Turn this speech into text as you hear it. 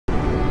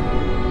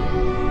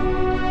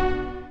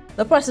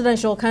The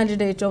presidential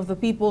candidate of the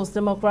People's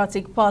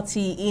Democratic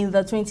Party in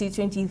the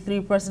 2023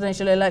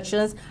 presidential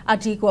elections,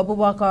 Atiku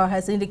Abubakar,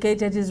 has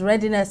indicated his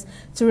readiness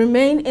to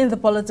remain in the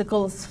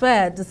political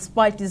sphere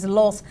despite his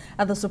loss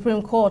at the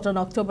Supreme Court on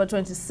October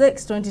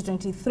 26,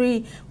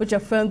 2023, which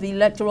affirmed the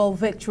electoral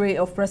victory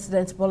of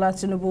President Bola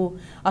Tinubu.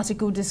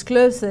 Atiku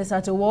disclosed this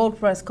at a World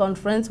Press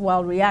Conference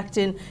while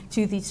reacting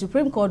to the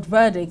Supreme Court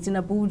verdict in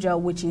Abuja,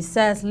 which he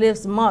says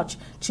leaves much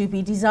to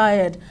be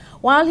desired.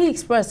 While he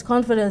expressed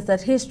confidence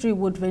that history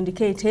would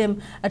vindicate him,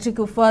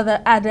 Atiku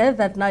further added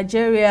that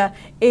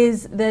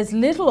there's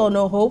little or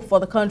no hope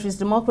for the country's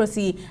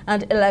democracy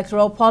and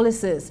electoral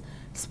policies.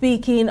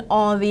 Speaking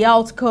on the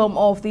outcome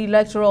of the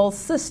electoral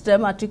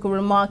system, Atiku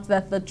remarked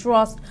that the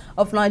trust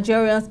of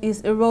Nigerians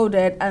is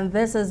eroded and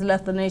this has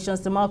left the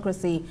nation's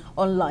democracy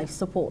on life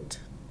support.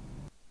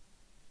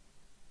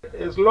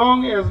 As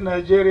long as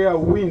Nigeria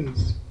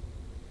wins,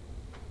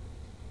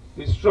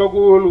 the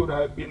struggle would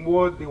have been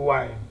worth the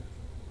while.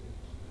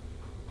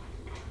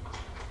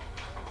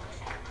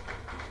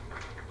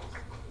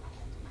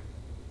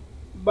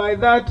 By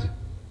that,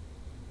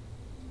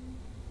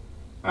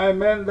 I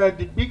meant that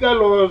the bigger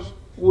laws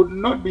would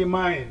not be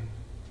mine,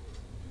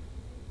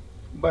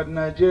 but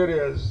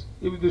Nigeria's,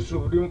 if the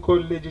Supreme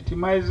Court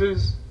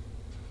legitimizes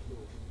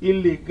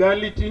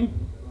illegality,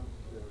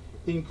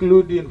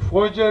 including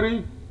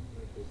forgery,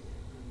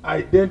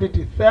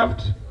 identity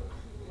theft,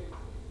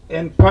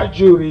 and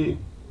perjury,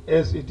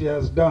 as it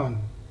has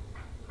done.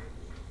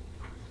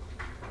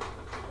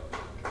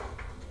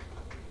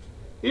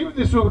 If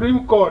the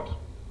Supreme Court,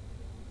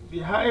 the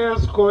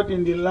highest court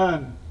in the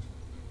land,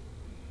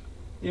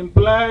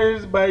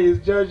 implies by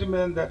its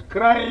judgment that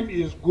crime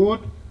is good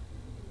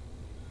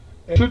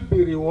and should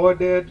be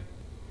rewarded,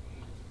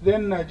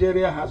 then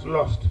Nigeria has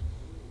lost.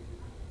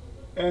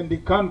 And the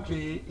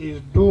country is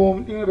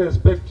doomed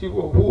irrespective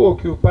of who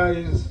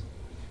occupies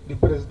the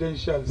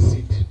presidential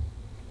seat.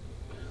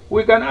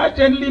 We can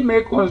urgently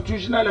make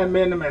constitutional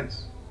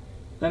amendments,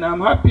 and I'm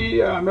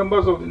happy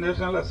members of the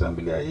National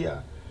Assembly are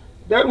here,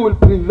 that will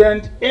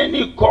prevent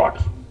any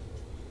court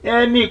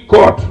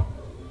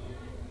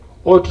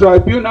or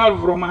tribunal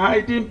from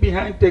hiding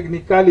behind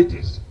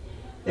technicalities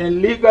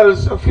and legal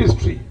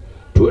sophistry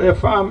to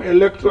affirm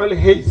electoral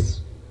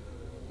haste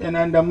and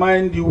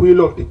undermine the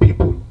will of the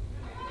people.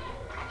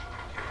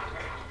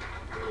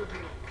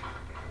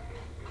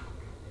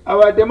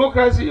 Our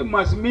democracy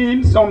must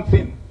mean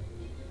something.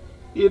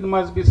 It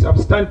must be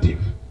substantive.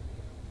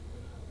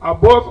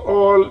 Above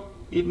all,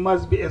 it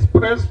must be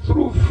expressed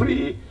through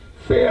free,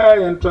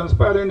 fair, and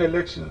transparent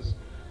elections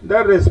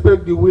that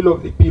respect the will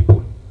of the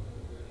people.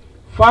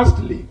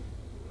 Firstly,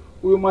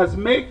 we must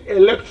make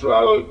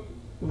electoral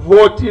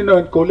voting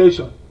and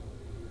collation.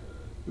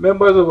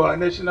 Members of our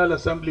National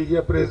Assembly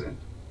here present,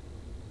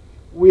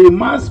 we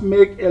must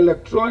make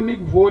electronic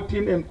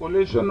voting and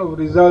collation of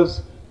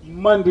results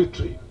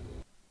mandatory.